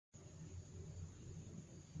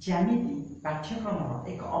ज्यामिति पाठ्यक्रम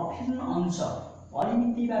एक अभिन्न अंश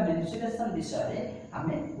परिमिति बा मेन्सुरेशन विषय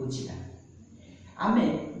आमे बुझिबा। आमे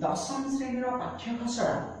दशम श्रेणी पाठ्य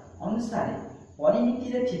खसड़ा अनुसार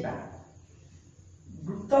परिमिति रे थिबा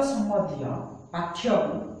वृत्त संबंधी पाठ्य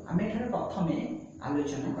को आमे प्रथमे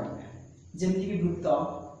आलोचना करबा। जेमति कि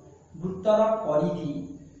वृत्तर परिधि,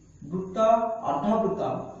 वृत्त अर्धवृत्त,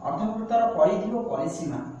 अर्धवृत्तर परिधि और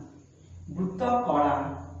परिसीमा, वृत्त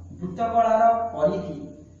कलार परिधि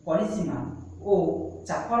परिसीमा और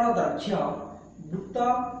चापर दैर्घ्य, वृत्त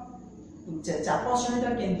चाप सहित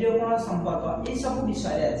केंद्रीय कोण संपर्क ये सब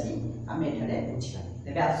विषय आज आम ये बुझा।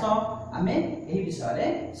 तेज आस आम यह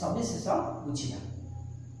विषय सविशेष बुझा।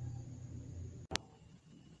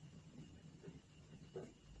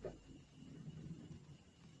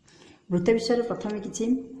 वृत्त विषय प्रथम किसी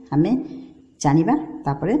आम जानिबा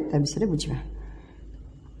तापरे ता विषय बुझा।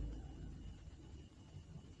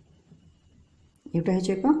 एटा है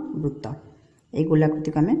एक वृत्त, ये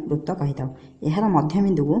गोलाकृति को आम वृत्त कही था। यार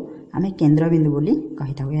मध्यबिंदु को आम केन्द्र बिंदु बोली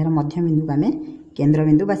कही था। यार मध्यबिंदु को आम केन्द्र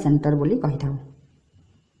बिंदु बा सेंटर बोली कही था।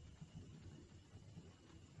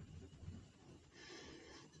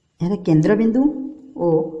 यार केन्द्र बिंदु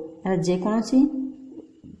और यार जेकोसी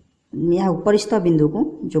या उपरिस्थ बिंदु को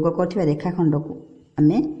जोग कर रेखाखंड को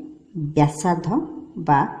आम व्यासार्ध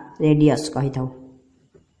बा रेडियस कही था।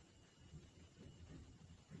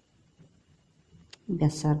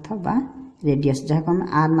 व्यासार्ध बा रेडियस जहाँ को आम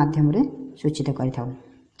आर माध्यम सूचित करिथाउ।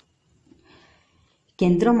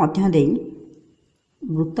 केन्द्र मध्य देई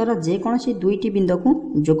वृत्तर जेकोसी दुईटी बिंदु को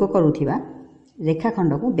जोग करुथिबा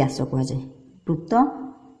रेखाखंड को व्यास कह जाए। वृत्त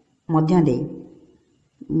मध्य देई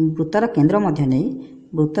वृत्तर केन्द्र मध्य देई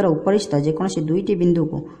वृत्तर उपरिस्थ जेकोसी दुईटी बिंदु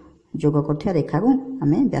को जोग करथिबा रेखा को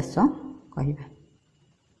आम व्यास कहिबा।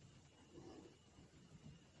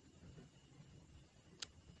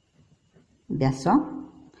 व्यास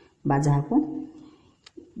बा जहाँ को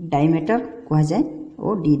डायमीटर कह जाए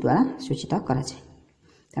और डी द्वारा सूचित करा जाए।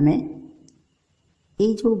 तमें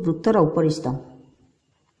ये जो वृत्तर उपरिस्थ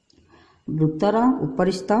वृत्तर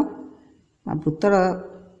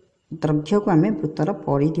दैर्घ्य को आम वृत्तर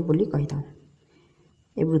परिधि बोली कही था।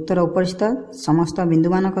 ये वृत्तर उपरिस्थ समस्त बिंदु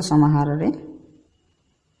मानक समाहार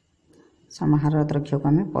दैर्घ्य को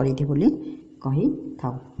आम परिधि बोली कही था।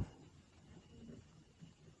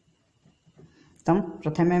 तो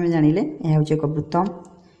प्रथम आम जानिले यह हूँ एक वृत्त।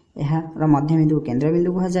 यार मध्यबिंदु केन्द्र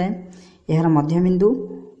बिंदु कह जाए। यार मध्यबिंदु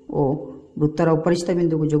और वृत्तर उपरिस्थ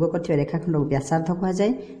बिंदु को जोग कर रेखाखंड को व्यासार्ध कह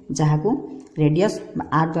जाए, जहाँ को रेडियस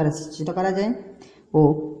आर द्वारा सूचित करा जाए। और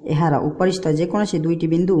यार उपरिस्थ जेकोसी दुईटी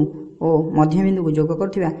बिंदु और मध्यबिंदु को जोग कर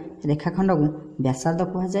रेखाखंड को व्यासार्ध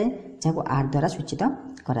कह जाए, जहाँ को आर द्वारा सूचित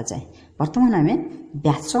करा जाए। वर्तमान आम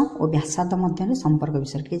व्यास और व्यासार्ध मध्य संपर्क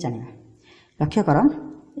विषय के जाना। लक्ष्य कर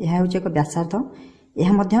यह हूँ एक व्यासार्ध। यह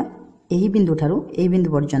यही बिंदु ठारू यही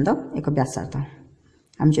बिंदु पर्यंत एक व्यासार्ध।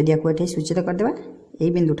 आम जदि ये सूचित करदे यही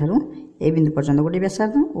बिंदु ठारू यही बिंदु पर्यंत गोटे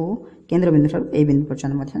व्यासार्ध और केन्द्र बिंदु ठारू यही बिंदु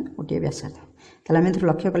पर्यंत गोटे व्यासार्ध। ताले आम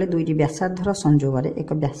लक्ष्य कले दुईटी व्यासार्धर संयोग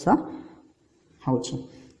एक व्यास होउछि।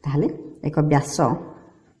 ताहले एक व्यास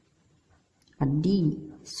डी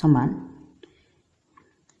समान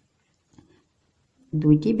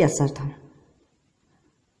दुईटी व्यासार्ध,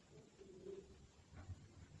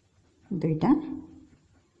 दुईटा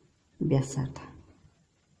व्यासार्ध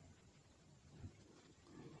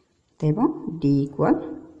तेब डी इक्वल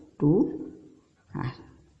टू आर।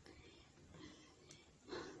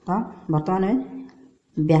 तो बर्तमान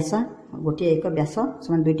व्यास गोटे एक व्यास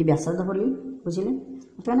समान दुईटी व्यासार्ध बोली बुझिले।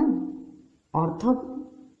 बर्तमान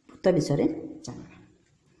अर्धवृत्त विषय जाना।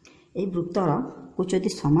 ये वृत्तर को यदि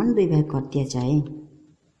समान दुई भाग कर दिया जाए,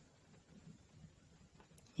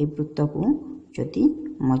 ये वृत्त को यदि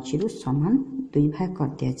मझिरु समान दुई भाग कर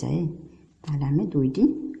दिया जाए ताहले आम दुईटी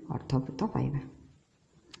अर्धवृत्त पाइबा।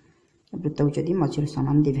 वृत्त को यदि मझिरु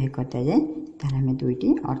समान दुई भाग कर दिया जाए ताहले आम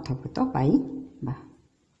दुईटी अर्धवृत्त पाइबा।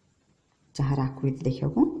 जहाँ आकृति देखा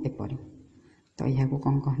एपरी। तो यह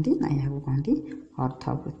कौन कहती ना, यह कहती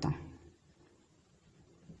अर्धवृत्त।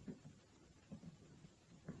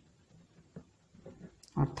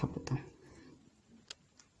 अर्धवृत्त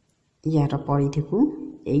यार परिधि को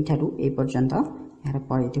यहीठारू ए पर्यंत यार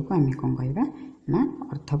परिधि को आम कौन कहवा ना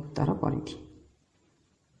अर्धवृत्तर परिधि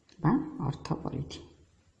बा अर्ध परिधि।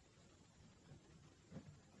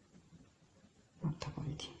 अर्ध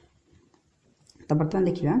परिधि। तो बर्तमान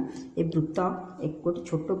देखा ये वृत्त एक गोटे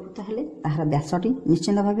छोट वृत्त हेले तार व्यासटी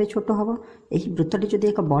निश्चिंत भाव छोट हम। यही वृत्तटी जब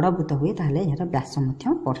एक बड़ वृत्त हुए ताहले यार व्यास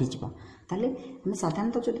बढ़ीज। ताहले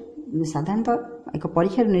साधारणतः एक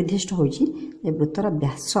परीक्षा निर्दिष्ट होइछि जे वृत्तर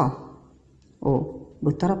व्यास और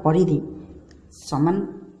वृत्तर परिधि समान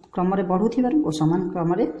क्रम बढ़ुथिबारु और समान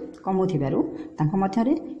क्रम कमुथिबारु तांको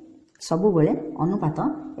मध्यरे सबुबेले अनुपात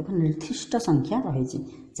एक निर्दिष्ट संख्या रही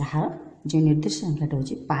जहाँ जो निर्दिष्ट संख्याटा हूँ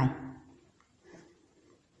पाए।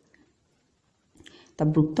 तो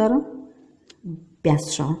वृत्तर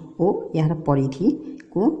व्यास और यार परिधि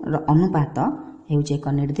को अनुपात हो एक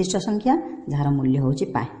निर्दिष्ट संख्या जार मूल्य हूँ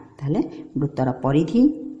पाए। ताहले वृत्तर परिधि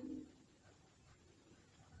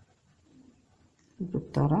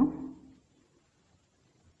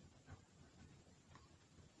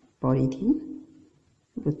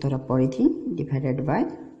वृत्तर परिधि डिवाइडेड बाय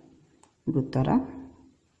वृत्तर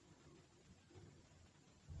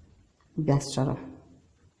व्यासर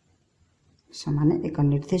समान एक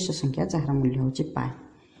निर्दिष्ट संख्या जार मूल्य हूँ पाए।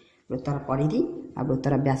 वृत्तर परिधि आ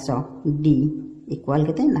वृत्तर व्यास डी इक्वाल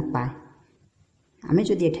केते ना पाए। आमे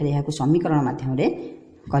जदि एठारे याकु समीकरण माध्यम रे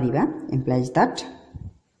करिबा implies that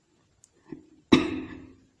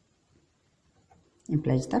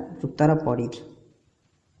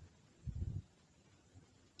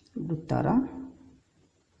वृत्तर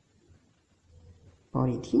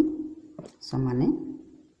परिधि समान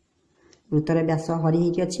वृत्तर व्यास हरि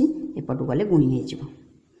होगी अच्छी एपटू गले गुणी हो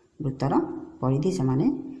वृत्तर परिधि समान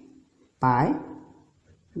पाए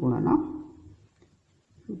गुणन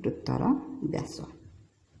वृत्तर व्यास।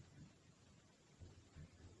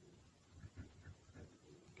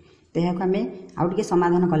 तो यह आम आउ टे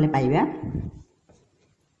समाधान कले पाइबा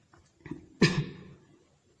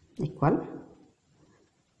इक्वल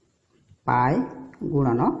पाए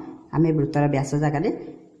गुणन आम वृत्तर व्यास जगह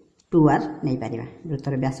 2r नहीं पारिबा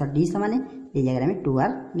वृत्तर व्यास d समान ये जगह आम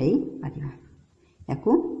 2r नहीं पारिबा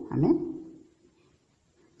याकू आम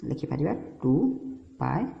लिखिपर 2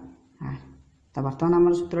 पाए r। तो बर्तमान आम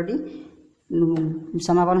सूत्रटी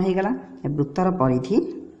समापन हो गला।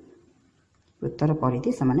 वृत्तर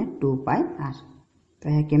परिधि समान 2 पाए r। तो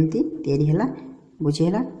यह केमती तैयारी है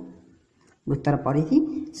बुझीगला। वृत्तर परिधि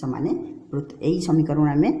समान यही समीकरण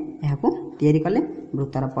आम यहाँ तैयारी कले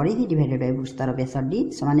वृत्तर परिधि डिवाइडेड बाय वृत्तर व्यास डी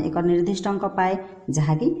समान एक निर्दिष्ट अंक पाए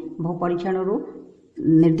जहाँकि बहु परीक्षण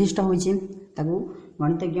निर्दिष्ट होती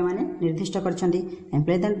गणितज्ञ मैंने निर्दिष्ट करछंती।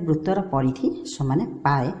 वृत्तर परिधि समान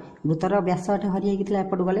पाए वृत्तर व्यास हरि होता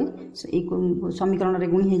एपट गले समीकरण में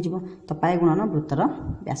गुणी हो तो पाए गुणन वृत्तर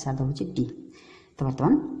व्यासार्ध हूँ डी। तो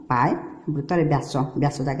बर्तमान पाए वृत्तर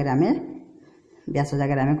व्यास जगह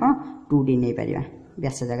आम कौन 2d नहीं पार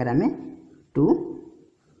व्यास जगह आम 2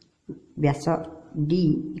 व्यास d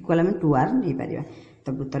इक्वल आम 2r नहीं पार।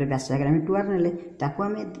 तो वृत्तर व्यास जगह आम 2r नेले ताकू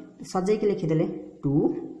आम सजेक लिखिदेले 2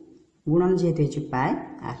 गुणन जेहेतु हो पाए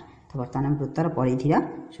r। तो बर्तमान आम वृत्तर परिधि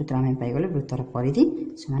सूत्र आम पाइगले वृत्तर परिधि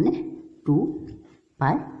समान 2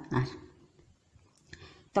 पाए r।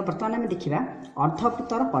 तो बर्तमान आम देखा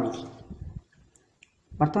अर्धवृत्तर परिधि।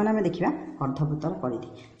 बर्तमान आम देखा अर्धवृत्तर परिधि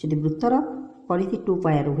जदि वृत्तर परिधि 2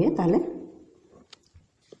 पाए हुए ताहले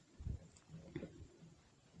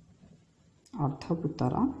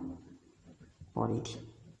अर्धवृत्तर परिधि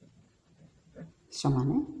समान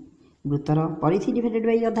वृत्तर परिधि डिवाइडेड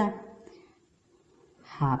बाय अधा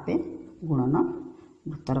हाफ गुणन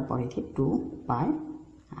वृत्तर परिधि 2 पाए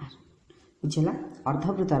r बुझला।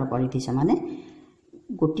 अर्धवृत्तर परिधि समान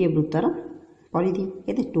गोटे वृत्तर परिधि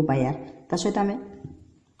केते 2 पाए r ता सहित आम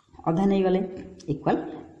अधा नहीं गले इक्वल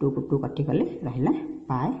 2 को 2 कटि गले रहिला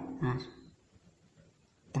पाए r।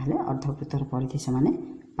 ताहले अर्धवृत्तर परिधि समान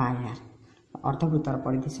पाए r। अर्धवृत्तर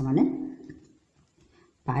परिधि समान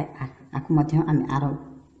पाए r आकु मध्य आम आर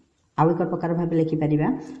आउ एक प्रकार भाव लिखिपर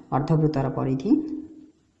अर्धवृत्तर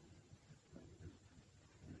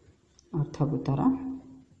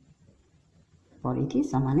परिधि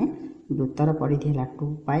समान वृत्तर परिधि है 2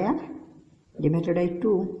 पाए r डिवाइडेड बाय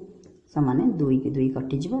 2 समान 2 की 2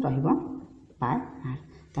 कटिज पाए r।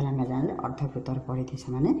 ताहले आम जानिले अर्धवृत्तर परिधि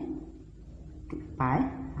समान पाए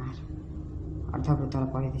r। अर्धवृत्तर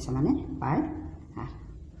परिधि समान पाए r।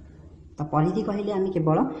 तो परिधि कहले आम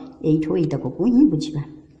केवल एठू एतक को ही बुझा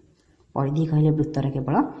परिधि कहले वृत्तर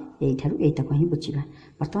केवल यहीठार यहीतक ही बुझा।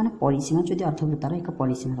 बर्तमान परिसीमा जदि अर्धवृत्तर एक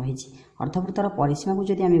परिसीमा रही अर्धवृत्तर परिसीमा को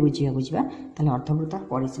जदि आम बुझा ताहले अर्धवृत्तर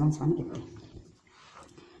परिसीमा समान केते।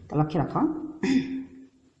 तो लक्ष्य रख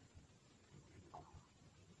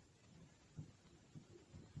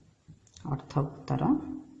अर्धवृत्तर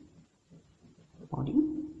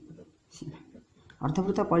परिसीमा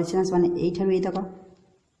अर्धवृत्तर परिसीमा समान यहीठार यहीतक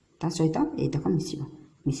ता सहित यहीतक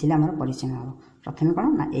मिसिले आमर परिसीमा हम प्रथम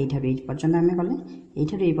कौन ना यहीठार यही पर्यंत आम गले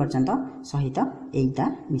यहीठार यही पर्यंत सहित यहीटा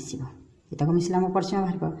मिसिब यतक मिसिले आम परिसीमा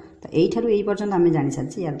बाहर। तो यहीठार यही पर्यंत आम जानी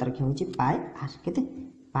सारी यार दर्घ्य हूँ पाए r केते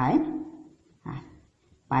पाए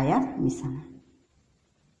r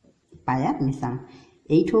मिश्रण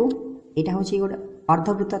यहीठू यहाँ हूँ गोटे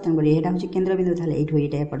अर्धवृत्त तेणुक यहाँ हूँ केन्द्रबिंदु ताले ये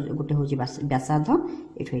गोटे हूँ व्यासार्ध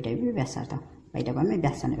ये भी व्यासार्ध यहाँ आम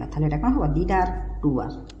व्यास ना ताले कौन हम 2 आर 2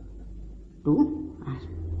 आर 2 आर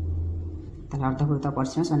ताले अर्धवृत्त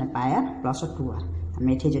परिसीमा से पाए आर प्लस 2 आर आम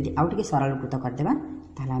ये जब आउ टे सरलीकृत करदे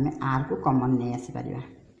ताले आम आर को कमन नहीं आसीपर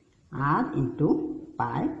आर इंटू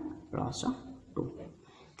पाए प्लस 2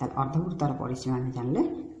 ताले अर्धवृत्तर परिसीमा आम जानले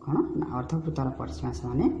कौन ना अर्धवृत्तर परिसीमा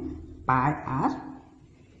से पाए आर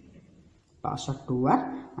प्लस 2 आर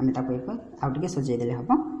आम आउ टे सजेदेले हम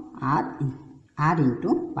आर इंटू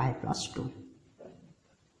पाए प्लस 2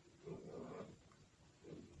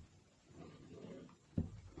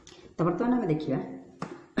 तो बर्तमान आम देखा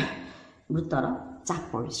वृत्तर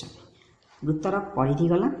चाप विषय वृत्तर परिधि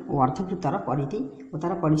गला और अर्धवृत्तर परिधि और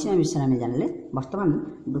तार परिसीमा विषय आम जानले बर्तमान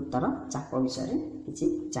वृत्तर चाप विषय किसी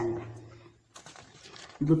जाना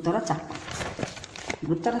वृत्तर चाप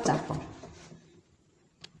वृत्तर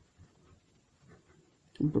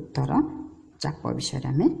चाप विषय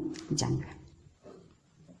आम जाना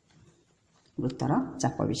वृत्तर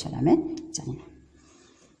चाप विषय आम जाना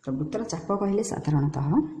तो वृत्तर चाप कहले साधारणतः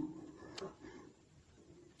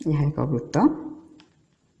यह एक वृत्त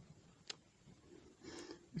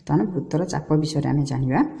बर्तमान वृत्तर चाप विषय आम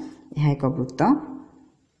जाना यह एक वृत्त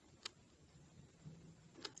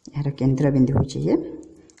यार केन्द्र बिंदु हो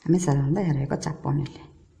आम साधारणतः यार एक चाप ने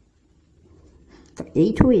तो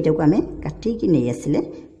यू यू आम काटिकी नहीं आसिले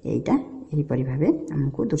यहीटा यहीपरि भाव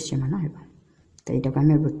आमको दृश्यमान हो तो यू आम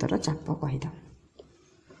वृत्तर चाप कहीद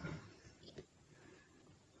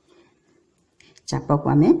चाप को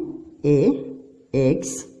आम ए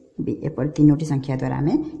एक्स बी एपर 3टी संख्या द्वारा आम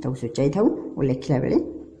ताको सूचाई था और लिखला बेले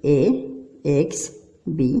ए एक्स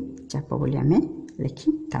बी चाप बोली आम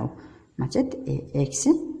लिखि था नचेत ए एक्स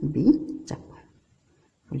बी चाप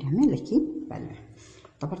बोली आम लिखि पार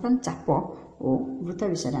तो बर्तमान चाप और वृत्त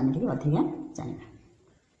विषय आम अधिका जाना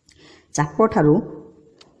चाप ठारू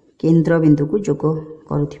केन्द्र बिंदु को जोग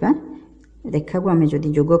करुवा रेखा को आम जदि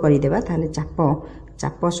जोग करदेबा ताले चाप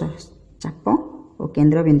चाप चाप और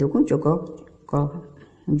केन्द्र बिंदु को जोग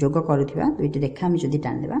करुवा दुईटी रेखा आम जदि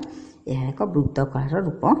टाणीदेबा यह एक वृत्तकलार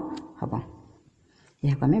रूप हम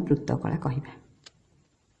यह आम वृत्तकला कहवा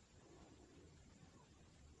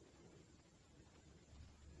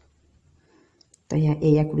तो यह ए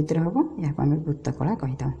आकृतिर हम यह आम वृत्तकला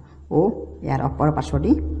कहीथा ओ यार अपर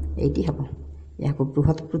पार्श्वटी ये हम यह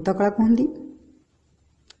बृहत वृत्तकला कहती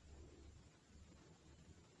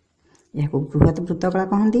यह बृहत वृत्तकला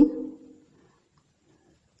कहती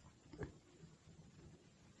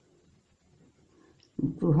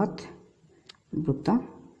बृहत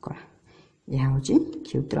वृत्तकला यह हूँ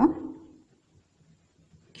क्षुद्र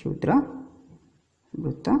क्षुद्र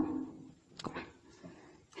वृत्तकला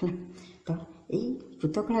तो यही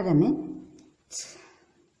वृत्तकलार आम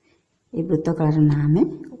ये वृत्तकलार ना आम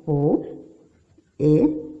ओ ए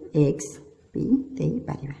एक्स पी दे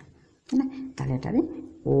पार है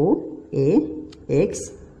ओ ए एक्स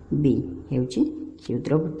बी हूँ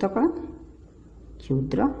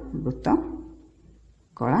क्षुद्र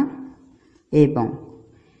वृत्तकला एवं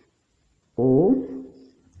ओ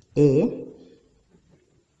ए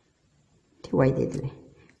why they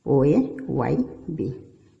O A Y B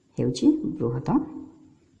हूँ बृहत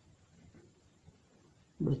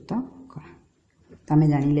वृत्तकला तो आम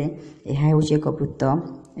जानिले यह हूँ एक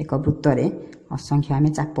वृत्तरे असंख्य आम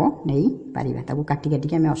चाप नहीं पार काटी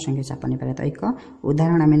काटिक आम असंख्य चाप नहीं पार तो एक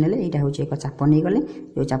उदाहरण आम ने यहाँ हूँ एक चाप नहीं गले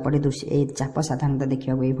जो चापटे दृश्य ये चाप साधारणतः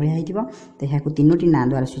देखा ये तो यहाँ 3टी ना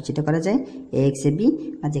द्वारा सूचित कराए एक्स बी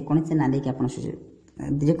जेकोसी ना देखिए आप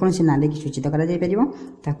जेकोसी ना देखिए सूचित कर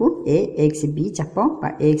ए एक्स बी चाप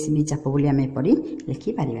एक्स बी चाप बोली आम एपरी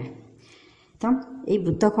लिखिपर तो ये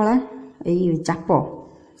वृत्तकला यही चाप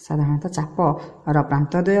साधारणतः चापर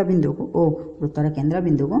प्रांतद्वय बिंदु को और वृत्तर केन्द्र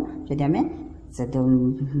बिंदु को जदि आम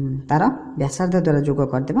तार व्यासार्ध द्वारा जोग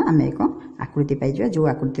करदे आम एक आकृति पाइजा जो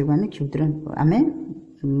आकृति को आम क्षुद्र आम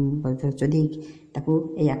जदि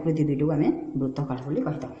आकृति दुईटी को आम वृत्तकला बोली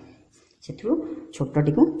कहीदा से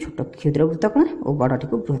छोटी को छोट क्षुद्र वृत्तकला और बड़टी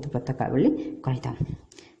को बृहत वृत्तकला बोली कहीदा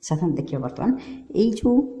साधारण देखिए बर्तमान यही जो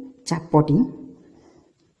चापटी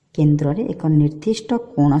केन्द्र रे एक निर्दिष्ट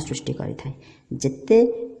कोण सृष्टि करिथाय जेते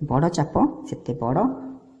बड़ चाप सेते बड़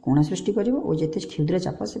कोण सृष्टि करिवो और जेते क्षुद्र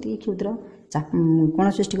चाप सेते क्षुद्र कोण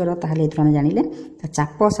सृष्टि करिवो ताहले एथरा हम जानिले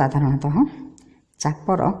चाप साधारणतः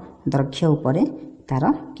चापर दैर्घ्य उपरे तार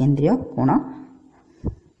केंद्रीय कोण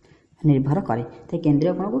निर्भर करे तो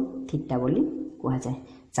केंद्रीय कोण को थीटा बोली कहा जाए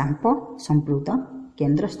चाप संपृक्त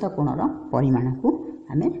केंद्रस्थ कोणर परिमाण को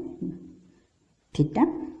आम थीटा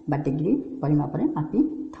बा डिग्री परिमाप मापी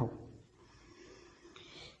था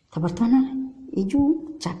तो बर्तमान ये जो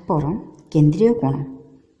चापर केंद्रीय कोण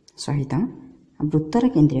सहित वृत्तर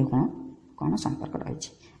केंद्रीय कोण कौन संपर्क रही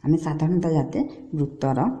आम साधारणतः जाते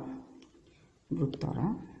वृत्तर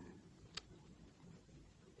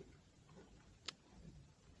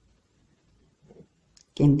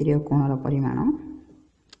केंद्रीय कोणर परिमाण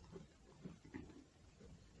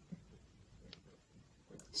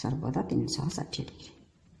सर्वदा 360 डिग्री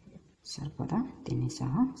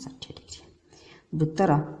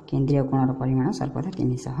वृत्तर केंद्रीय कोणर परिमाण सर्वदा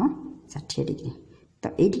 360 डिग्री। तो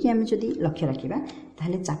ये आम जदि लक्ष्य रखा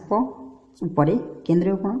ताहले चाप उपरे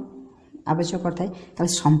केंद्रीय कोण आवश्यक करता है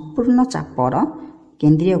संपूर्ण चापर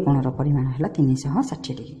केंद्रीय कोणर परिमाण है 360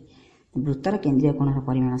 डिग्री। वृत्तर केंद्रीय कोणर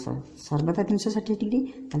परिमाण सर्वदा 360 डिग्री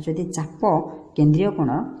जदि चाप केंद्रीय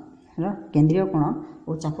कोण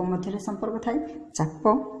और चाप मध्य संपर्क थाए चाप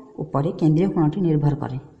उपरे केंद्रीय कोणटी निर्भर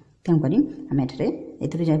करे तेणुक आम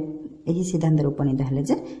यही सिद्धांत उपनीत है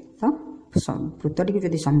तो वृत्तटी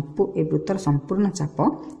जदि वृत्तर संपूर्ण चाप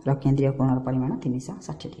केंद्रीय कोणर परिमाण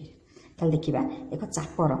 360 डिग्री ताल देखा एक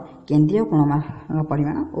चापर केंद्रीय कोण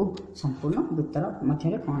परिमाण और संपूर्ण वृत्तर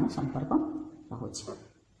मध्य कौन संपर्क रोचे।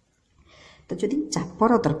 तो जदि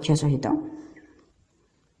चापर दैर्घ्य सहित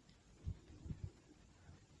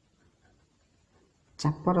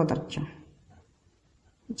चापर दैर्घ्य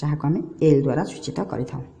जहाँ को आम एल द्वारा सूचित करें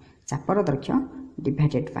चापर दैर्घ्य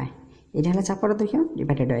डिवाइडेड बाय यहाँ है चापर दैर्घ्य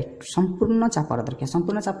डिवाइडेड बाय संपूर्ण चापर दैर्घ्य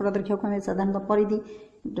को आम साधारणतः परिधि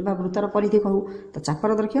वृत्तर परिधि कहू तो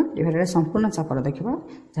चापर दैर्घ्य डिवाइडेड बाय संपूर्ण चापर दैर्घ्य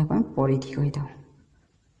जहाँ को आम परिधि कही था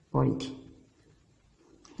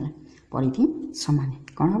परिधि समान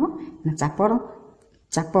कौन हम ना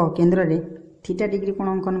चाप केन्द्र में थीटा डिग्री कोण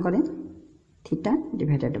अंकन करें थीटा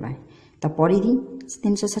डिवाइडेड बाय तो परिधि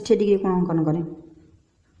 360 डिग्री कोण अंकन करें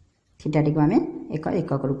थीटा टी को आम एक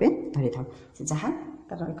एकक रूपे धरी था जहाँ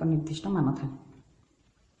तार एक निर्दिष्ट मान था।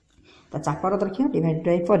 तो चापर दैर्घ्य डिवाइडेड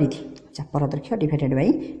बाय परिधि चापर दैर्घ्य डिवाइडेड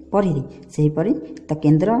बाय परिधि से हीपरि तो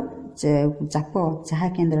केन्द्र चाप जहाँ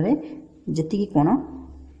केन्द्र में जी कोण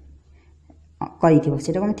करें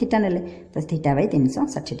से थीटा ने तो थीटा बाय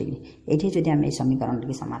 360 डिग्री ये जब आम समीकरण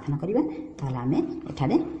टी समाधान करवा ताहले आम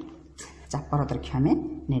एठारे चापर दैर्घ्य आम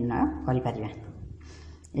निर्णय करें।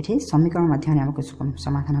 ये समीकरण माध्यम आमको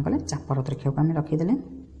समाधान कले चापर दैर्घ्य को आम रखीदे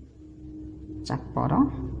चापर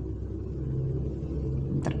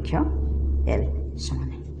दैर्घ्य एल समान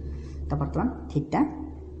तो बर्तमान थीटा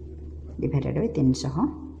डिवाइडेड बाय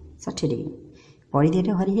 360 डिग्री परिधि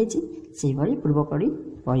हरी है पूर्व पड़ी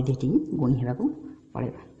परिधि गुणी होगा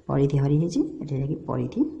पड़ेगा परिधि हरी है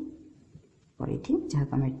परिधि जहाँ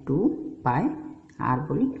को आम 2 पाए आर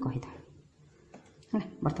बोली कही था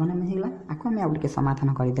बर्तमान आम होगा आपको आम आउ टे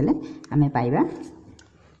समाधान करदे आम पाइबा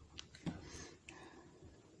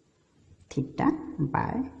theta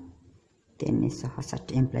by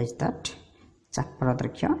 360 implies that chopper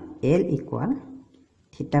दैर्घ्य L equal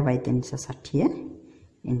theta by 360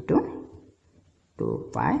 into 2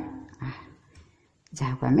 पाए आर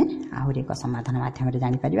जहाँ को आम आहरी एक समाधान मध्यम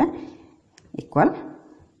जापर इक्वल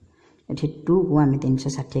ये 2 को आम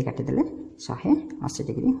 360 काटिदेले 180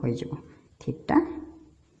 डिग्री हो theta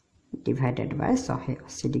divided by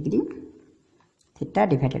 180 degree theta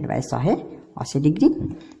divided by 180 degree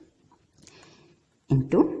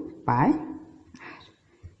into पाए are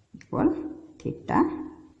equal theta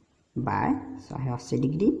by 180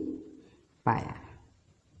 degree पाए आर।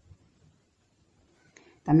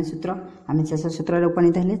 तो आम सूत्र आम शेष सूत्र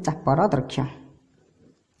उपनीत है chopper दैर्घ्य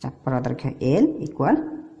L equal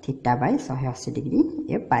theta by 180 degree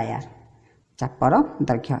ए पाए are chopper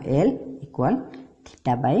दैर्घ्य L equal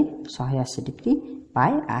theta by 180 degree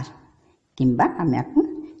पाए आर किंबा आम आपको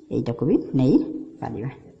यहीटा को भी नहीं Paribas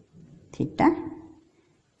theta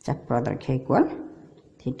chopper दैर्घ्य equal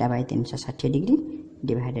theta by 360 degree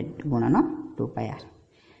divided गुणन 2 पाए are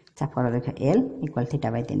chopper दैर्घ्य L equal theta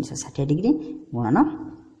by 360 degree गुणन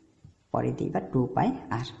परिधि 2 पाए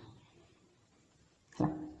आर है।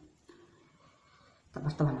 तो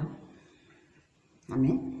बर्तमान आम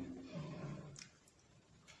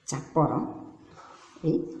चापर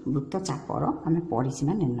ये वृत्त चापर आम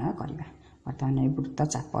परिसीमा निर्णय करवा बर्तमान ये वृत्त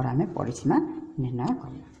चापर आम परिसीमा निर्णय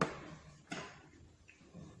करवा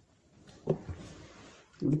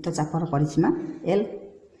वृत्त चापर परिसीमा एल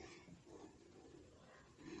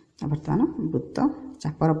बर्तमान वृत्त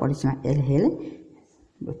चापर परिसीमा एल हेले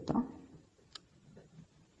वृत्त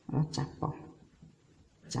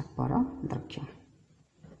चापर दैर्घ्य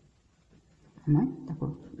आम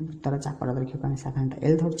वृत्तर चापर दैर्घ्य को आम साधारणतः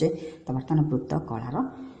एल धरचे तो बर्तमान वृत्त कलार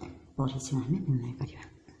परिसीमा आम निर्णय करवा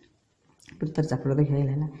वृत्तर चापर दैर्घ्य एल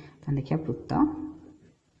है तो देखिए वृत्त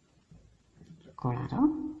कलार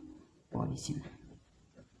परिसीमा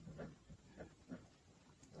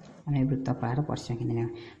आम वृत्त कलार परिसीमा केमती जाना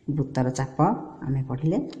वृत्तर चाप आम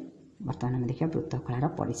पढ़ले बर्तमान आम देखा वृत्त कलार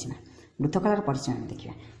परिसीमा वृत्त कलार परिसीमा आम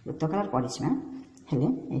देखा वृत्त कलार परिसीमा हेले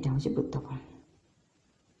यहाँ हूँ वृत्त कला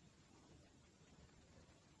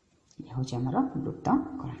ये हूँ आमर वृत्त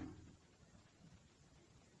कला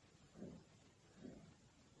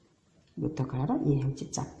वृत्त कलार ये हूँ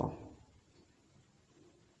चाप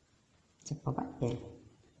चाप बा एल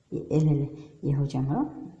ये एल हेले ये हूँ आमर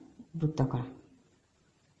वृत्त कला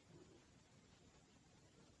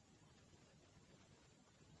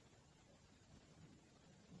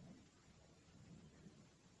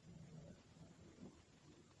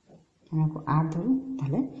हमको आर धरू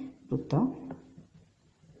ताले वृत्त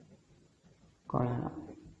कलार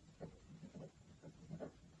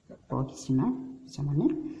परिसीमा समान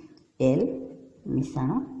एल मिश्रण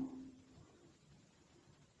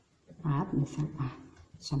आर मिश्रण आ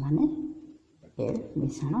समान एल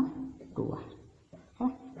मिश्रण 2r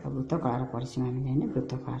वृत्त कलार परिसीमा आम जाने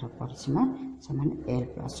वृत्त कलार परिसीमा समान एल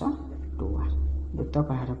प्लस 2r वृत्त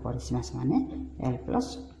कलार परिसीमा समान एल प्लस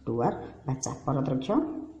 2r बा चापर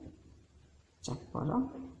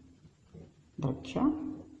द्रक्ष्य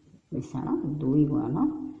मिश्रण 2 गुणन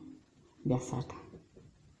व्यासार्ध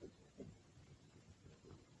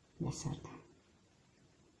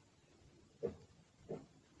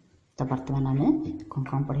तो बर्तमान आम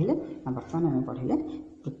कौन पढ़ले बर्तमान आम पढ़ले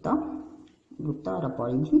वृत्तर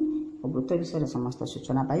परिधि और वृत्त विषय समस्त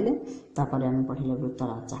सूचना पाइले तापर आम पढ़ले वृत्तर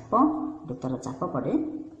चाप पर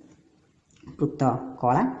वृत्त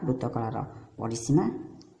कलार परिसीमा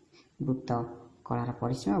वृत्त कलार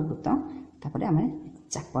परिसीमा और वृत्त तापर आम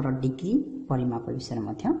चापर डिग्री परिमाप विषय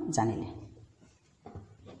जानिले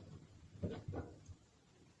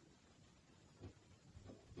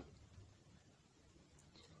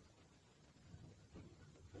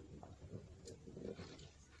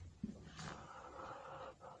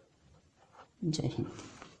जय हिंद।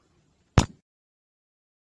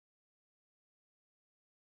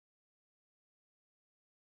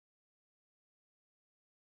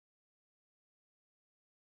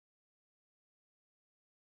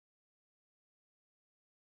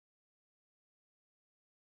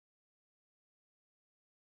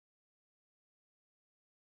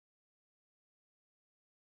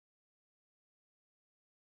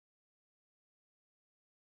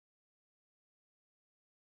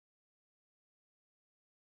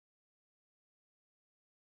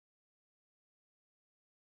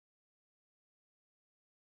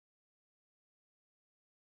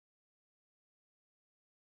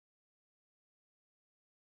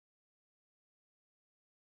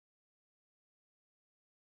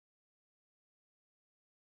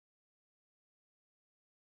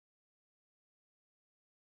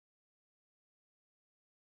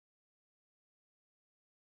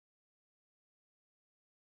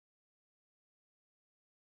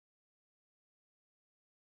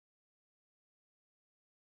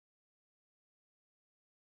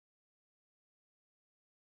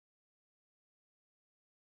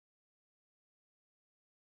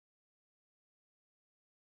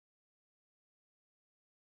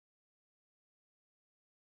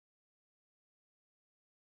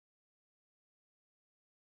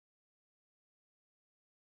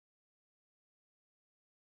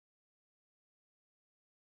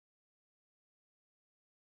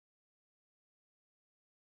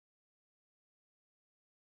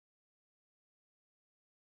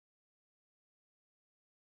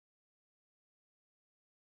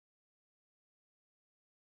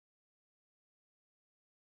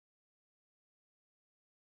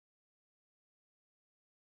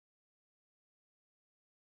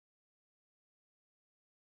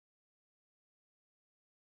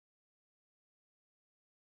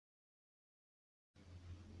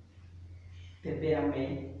 तेबे आमे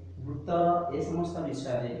वृत्तर ए समस्त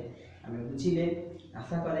विषय आमे बुझिले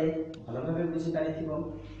आशा करे भल भाव बुझी पारिथिबो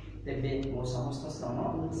तेबे मो समस्त श्रम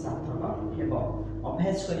सार्थक हेबो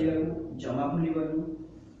अभ्यास करियो जमा भूलिबनी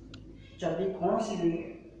जदि कौन सी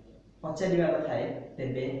पचारिबार थाए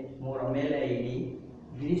तेबे मोर मेल आईडी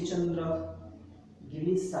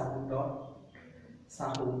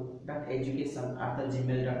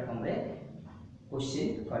गिरीशचंद्र.sahu.education@gmail.com रे क्वेश्चन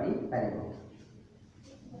करि पारिबो।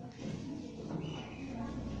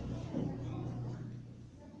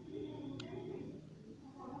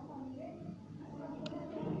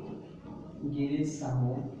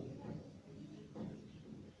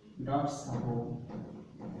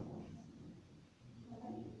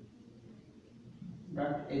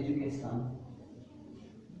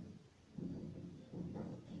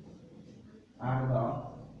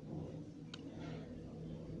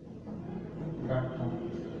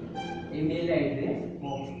 ईमेल आईडी रे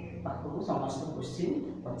क्वेश्चन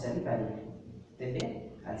पचारि पारे। तेबे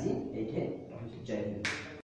आज एठे जय हिंद।